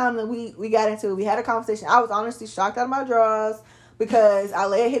last time that we got into it, we had a conversation. I was honestly shocked out of my drawers because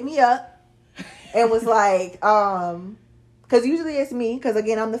Alea hit me up and was like, because usually it's me, because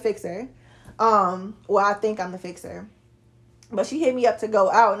again, I'm the fixer. Well, I think I'm the fixer. But she hit me up to go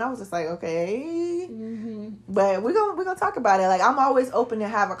out, and I was just like, okay. But we're gonna talk about it. Like, I'm always open to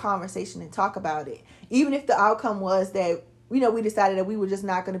have a conversation and talk about it. Even if the outcome was that, we decided that we were just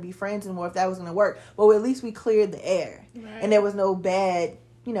not going to be friends anymore, if that was going to work. But at least we cleared the air. And there was no bad,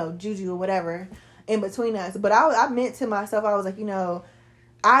 juju or whatever in between us. But I meant to myself, I was like,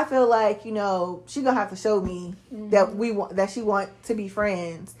 I feel like, she going to have to show me that she want to be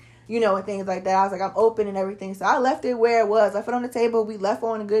friends. And things like that. I was like, I'm open and everything. So I left it where it was. I put it on the table. We left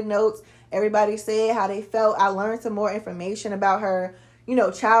on good notes. Everybody said how they felt. I learned some more information about her,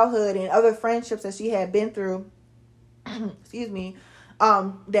 childhood and other friendships that she had been through. Excuse me.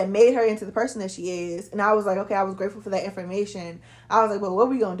 that made her into the person that she is. And I was like, okay, I was grateful for that information. I was like, well, what are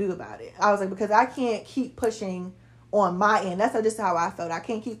we going to do about it? I was like, because I can't keep pushing on my end. That's just how I felt. I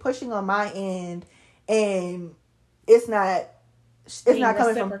can't keep pushing on my end, and it's not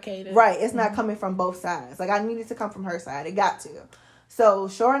coming from, right. It's not coming from both sides. Like, I needed to come from her side. It got to. So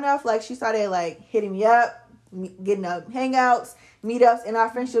sure enough, like, she started like hitting me up, getting up hangouts, meetups, and our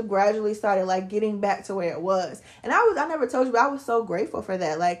friendship gradually started like getting back to where it was. And I never told you, but I was so grateful for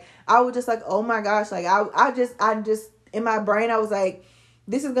that. Like, I was just like, oh my gosh, like I just in my brain, I was like,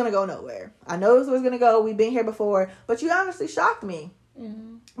 this is gonna go nowhere. I know this was gonna go. We've been here before, but you honestly shocked me,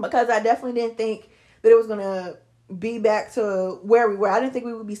 because I definitely didn't think that it was gonna be back to where we were. I didn't think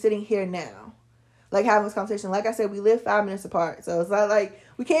we would be sitting here now, like having this conversation. Like I said, we live 5 minutes apart, so it's not like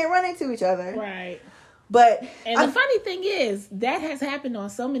we can't run into each other, right? But the funny thing is that has happened on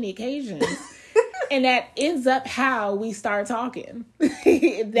so many occasions, and that ends up how we start talking. But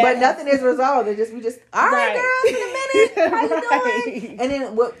nothing is resolved. We just all right, girl, in a minute. How you doing? And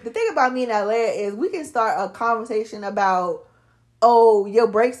then the thing about me and Alea is we can start a conversation about, oh, your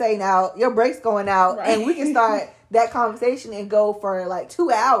brakes ain't out, your brakes going out, right. And we can start that conversation and go for like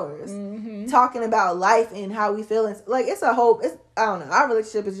 2 hours talking about life and how we feel. And like, it's I don't know. Our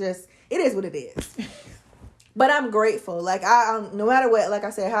relationship is just, it is what it is. But I'm grateful. Like, I no matter what, like I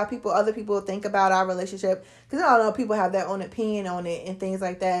said, how other people think about our relationship, because I don't know, people have their own opinion on it and things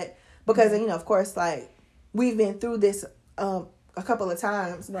like that. Because, you know, of course, like, we've been through this a couple of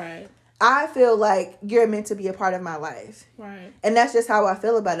times. Right. I feel like you're meant to be a part of my life. Right. And that's just how I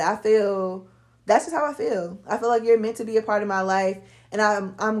feel about it. That's just how I feel. I feel like you're meant to be a part of my life. And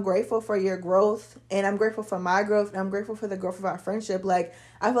I'm grateful for your growth, and I'm grateful for my growth, and I'm grateful for the growth of our friendship. Like,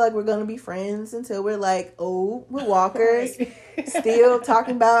 I feel like we're going to be friends until we're like, oh, we're walkers, still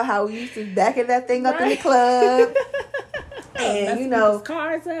talking about how we used to back at that thing up in the club. And, you know,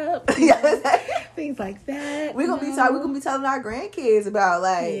 cars up, things like that. We're going to be telling our grandkids about,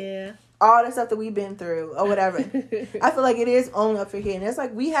 like, all the stuff that we've been through or whatever. I feel like it is only up for here. And it's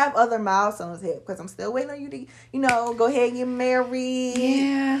like we have other milestones here, because I'm still waiting on you to, you know, go ahead and get married.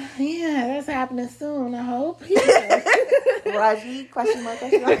 Yeah, that's happening soon, I hope. Yeah. Raji, question mark.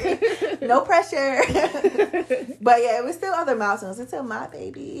 No pressure. But yeah, it was still other milestones until my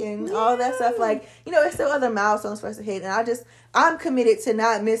baby and all that stuff. Like, you know, it's still other milestones for us to hit. And I'm committed to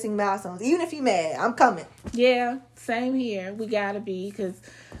not missing milestones. Even if you're mad, I'm coming. Yeah, same here. We gotta be, because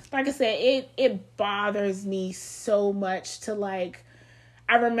like I said, it bothers me so much to, like,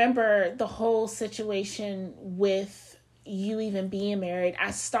 I remember the whole situation with you even being married.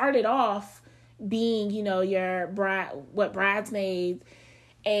 I started off being, you know, your bridesmaid,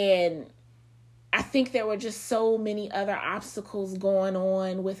 and I think there were just so many other obstacles going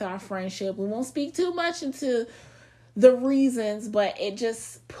on with our friendship. We won't speak too much into the reasons, but it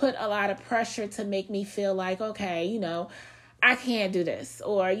just put a lot of pressure to make me feel like, okay, you know, I can't do this.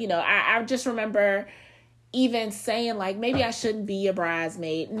 Or, you know, I just remember even saying, like, maybe I shouldn't be a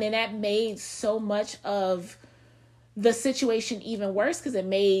bridesmaid. And then that made so much of the situation even worse, because it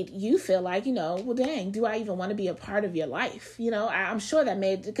made you feel like, you know, well, dang, do I even want to be a part of your life? You know, I'm sure that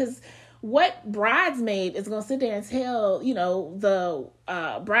made, because what bridesmaid is going to sit there and tell, you know, the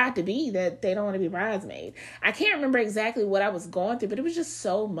bride to be that they don't want to be bridesmaid? I can't remember exactly what I was going through, but it was just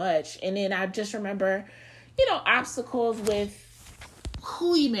so much. And then I just remember, you know, obstacles with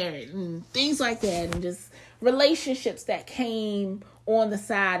who you married and things like that, and just relationships that came on the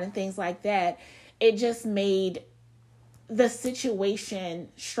side and things like that. It just made the situation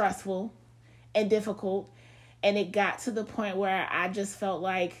stressful and difficult. And it got to the point where I just felt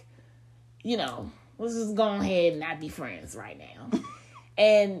like, you know, let's just go ahead and not be friends right now.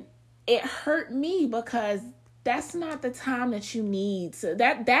 And it hurt me, because that's not the time that you need to,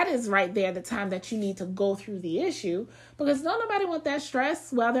 that is right there the time that you need to go through the issue, because nobody want that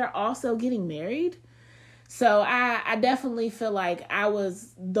stress while they're also getting married. So I definitely feel like I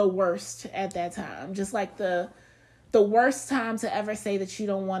was the worst at that time. Just like the worst time to ever say that you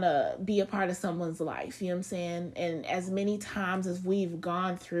don't want to be a part of someone's life. You know what I'm saying? And as many times as we've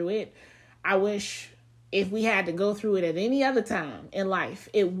gone through it, I wish if we had to go through it at any other time in life,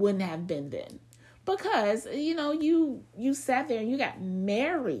 it wouldn't have been then. Because, you know, you sat there and you got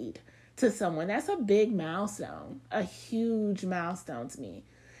married to someone. That's a big milestone, a huge milestone to me.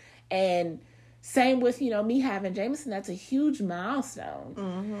 And same with, you know, me having Jameson, that's a huge milestone.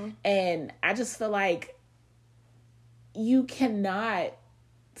 Mm-hmm. And I just feel like you cannot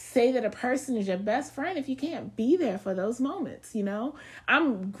say that a person is your best friend if you can't be there for those moments, you know?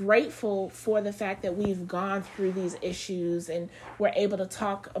 I'm grateful for the fact that we've gone through these issues and we're able to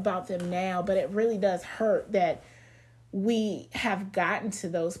talk about them now, but it really does hurt that we have gotten to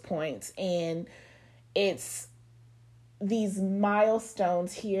those points, and it's these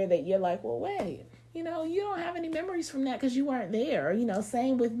milestones here that you're like, well, wait, you don't have any memories from that because you weren't there.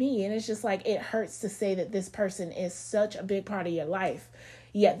 Same with me. And it's just like, it hurts to say that this person is such a big part of your life,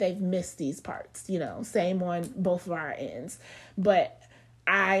 yet they've missed these parts, same on both of our ends. But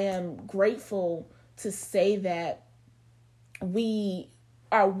I am grateful to say that we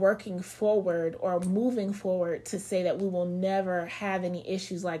are working forward or moving forward to say that we will never have any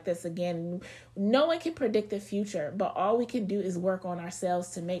issues like this again. No one can predict the future, but all we can do is work on ourselves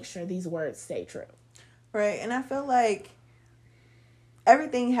to make sure these words stay true. Right. And I feel like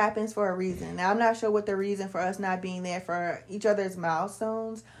everything happens for a reason. Now, I'm not sure what the reason for us not being there for each other's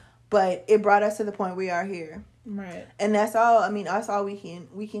milestones, but it brought us to the point we are here. Right. And that's all. I mean, that's all we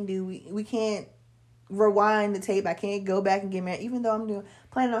can do. We can't rewind the tape. I can't go back and get married, even though I'm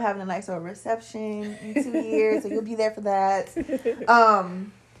planning on having a nice little reception in 2 years, so you'll be there for that.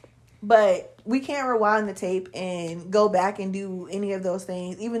 But we can't rewind the tape and go back and do any of those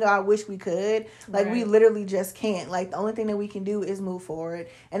things, even though I wish we could. Like, we literally just can't. Like, the only thing that we can do is move forward.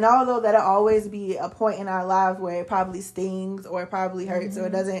 And although that'll always be a point in our lives where it probably stings or it probably hurts or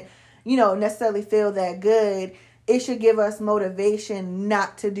it doesn't, necessarily feel that good, it should give us motivation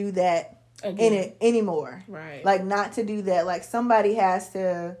not to do that in it anymore. Right. Like, not to do that. Like, somebody has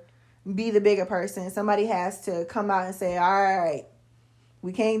to be the bigger person. Somebody has to come out and say, all right,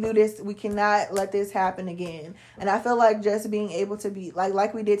 we can't do this. We cannot let this happen again. And I feel like just being able to be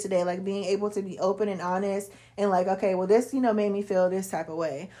like we did today, like being able to be open and honest and like, okay, well, this, made me feel this type of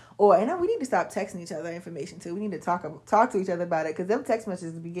way. Or, we need to stop texting each other information too. We need to talk to each other about it, because them text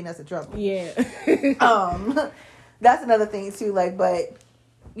messages be getting us in trouble. Yeah. That's another thing too. Like, but,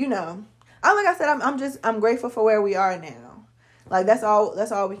 like I said, I'm grateful for where we are now. Like, that's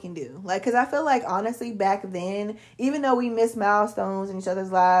all we can do. Like, because I feel like, honestly, back then, even though we missed milestones in each other's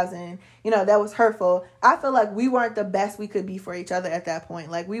lives and, that was hurtful, I feel like we weren't the best we could be for each other at that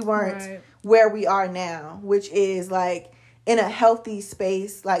point. Like, we weren't where we are now, which is, like, in a healthy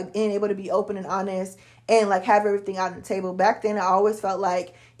space, like, being able to be open and honest and, like, have everything out on the table. Back then, I always felt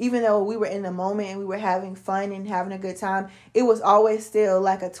like, even though we were in the moment and we were having fun and having a good time, it was always still,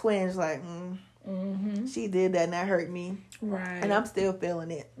 like, a twinge, like, she did that and that hurt me. Right. And I'm still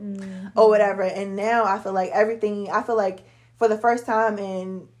feeling it. Or whatever. And now I feel like for the first time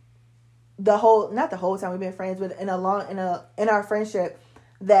in not the whole time we've been friends, but in our friendship,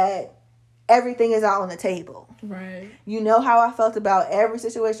 that everything is out on the table. Right. You know how I felt about every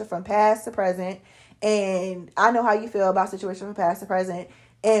situation from past to present, and I know how you feel about situations from past to present,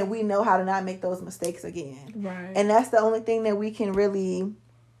 and we know how to not make those mistakes again. Right. And that's the only thing that we can really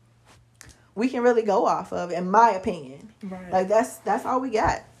go off of, in my opinion. Right. Like, that's all we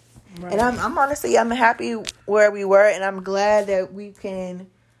got. Right. And I'm honestly, I'm happy where we were, and I'm glad that we can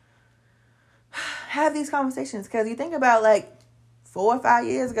have these conversations. Because you think about, like, 4 or 5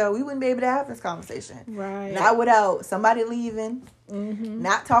 years ago, we wouldn't be able to have this conversation. Right. Not without somebody leaving,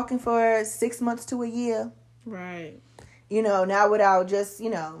 not talking for 6 months to a year. Right. Not without just,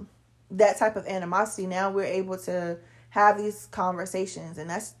 that type of animosity. Now we're able to have these conversations, and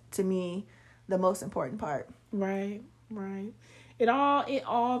that's, to me, the most important part. Right. It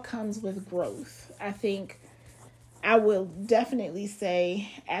all comes with growth. I think I will definitely say,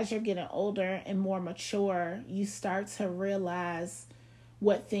 as you're getting older and more mature, you start to realize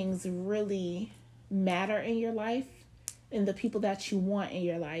what things really matter in your life and the people that you want in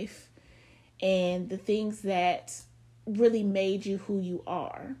your life and the things that really made you who you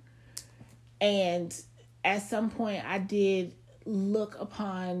are. And at some point, I did look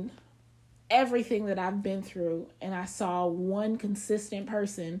upon everything that I've been through, and I saw one consistent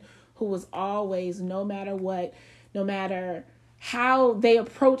person who was always, no matter what, no matter how they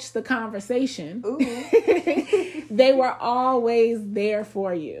approached the conversation, they were always there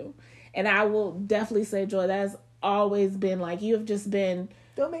for you. And I will definitely say, Joy, that's always been like, you have just been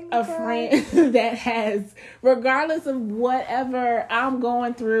a friend that has, regardless of whatever I'm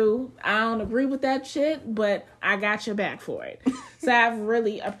going through, I don't agree with that shit, but I got your back for it. So I've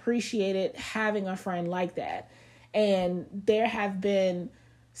really appreciated having a friend like that. And there have been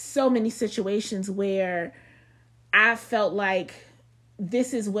so many situations where I felt like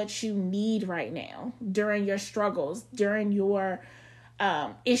this is what you need right now during your struggles, during your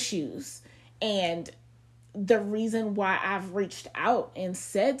issues. And the reason why I've reached out and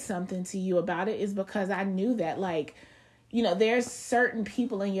said something to you about it is because I knew that, like, there's certain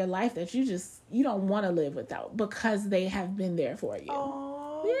people in your life that you don't want to live without because they have been there for you.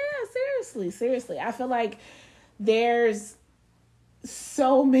 Aww. Yeah, seriously. I feel like there's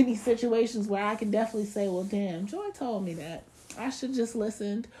so many situations where I can definitely say, well, damn, Joy told me that. I should just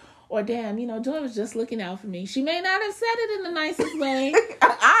listened. Or damn, Joy was just looking out for me. She may not have said it in the nicest way.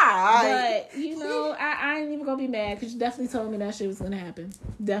 But, I ain't even going to be mad because she definitely told me that shit was going to happen.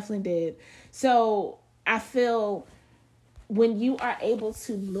 Definitely did. So I feel when you are able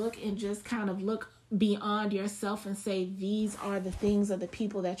to look and just kind of look beyond yourself and say these are the things or the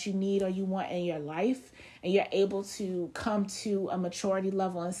people that you need or you want in your life, and you're able to come to a maturity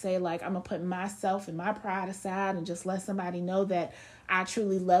level and say, like, I'm gonna put myself and my pride aside and just let somebody know that I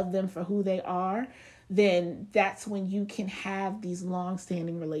truly love them for who they are, then that's when you can have these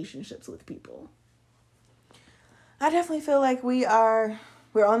long-standing relationships with people. I definitely feel like we're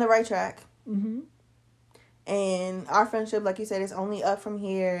on the right track. Mm-hmm. And our friendship, like you said, is only up from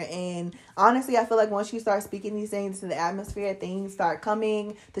here. And honestly, I feel like once you start speaking these things to the atmosphere, things start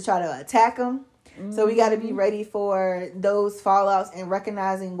coming to try to attack them. Mm-hmm. So we got to be ready for those fallouts and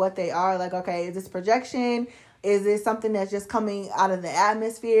recognizing what they are. Like, okay, is this projection? Is this something that's just coming out of the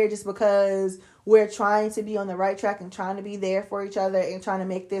atmosphere just because we're trying to be on the right track and trying to be there for each other and trying to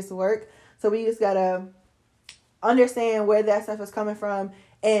make this work? So we just got to understand where that stuff is coming from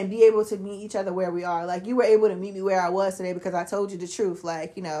and be able to meet each other where we are. Like, you were able to meet me where I was today because I told you the truth.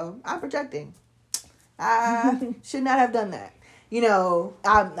 Like, I'm projecting. I should not have done that.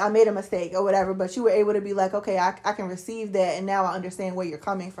 I made a mistake or whatever, but you were able to be like, okay, I can receive that, and now I understand where you're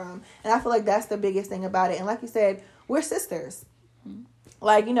coming from. And I feel like that's the biggest thing about it. And like you said, we're sisters.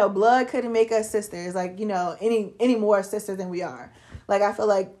 Like, blood couldn't make us sisters. Like, any more sisters than we are. Like, I feel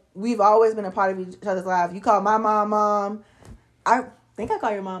like we've always been a part of each other's lives. You call my mom. I think I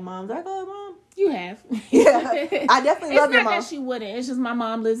call your mom. Do I call her mom? You have. Yeah. I definitely love your mom. It's not that she wouldn't. It's just my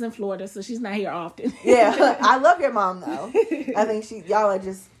mom lives in Florida, so she's not here often. Yeah. I love your mom, though. I think y'all are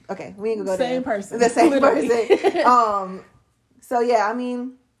just, okay, we ain't gonna go there. Same person. The same person. So, yeah,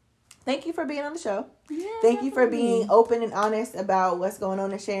 thank you for being on the show. Yeah, thank you for being open and honest about what's going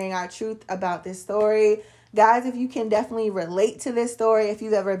on and sharing our truth about this story. Guys, if you can definitely relate to this story, if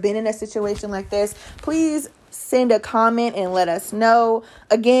you've ever been in a situation like this, please send a comment and let us know.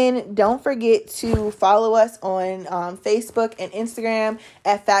 Again, don't forget to follow us on Facebook and Instagram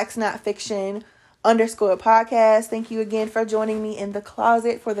at FactsNotFiction_podcast. Thank you again for joining me in the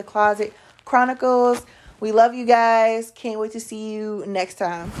closet for the Closet Chronicles. We love you guys. Can't wait to see you next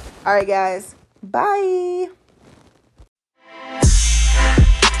time. All right, guys. Bye.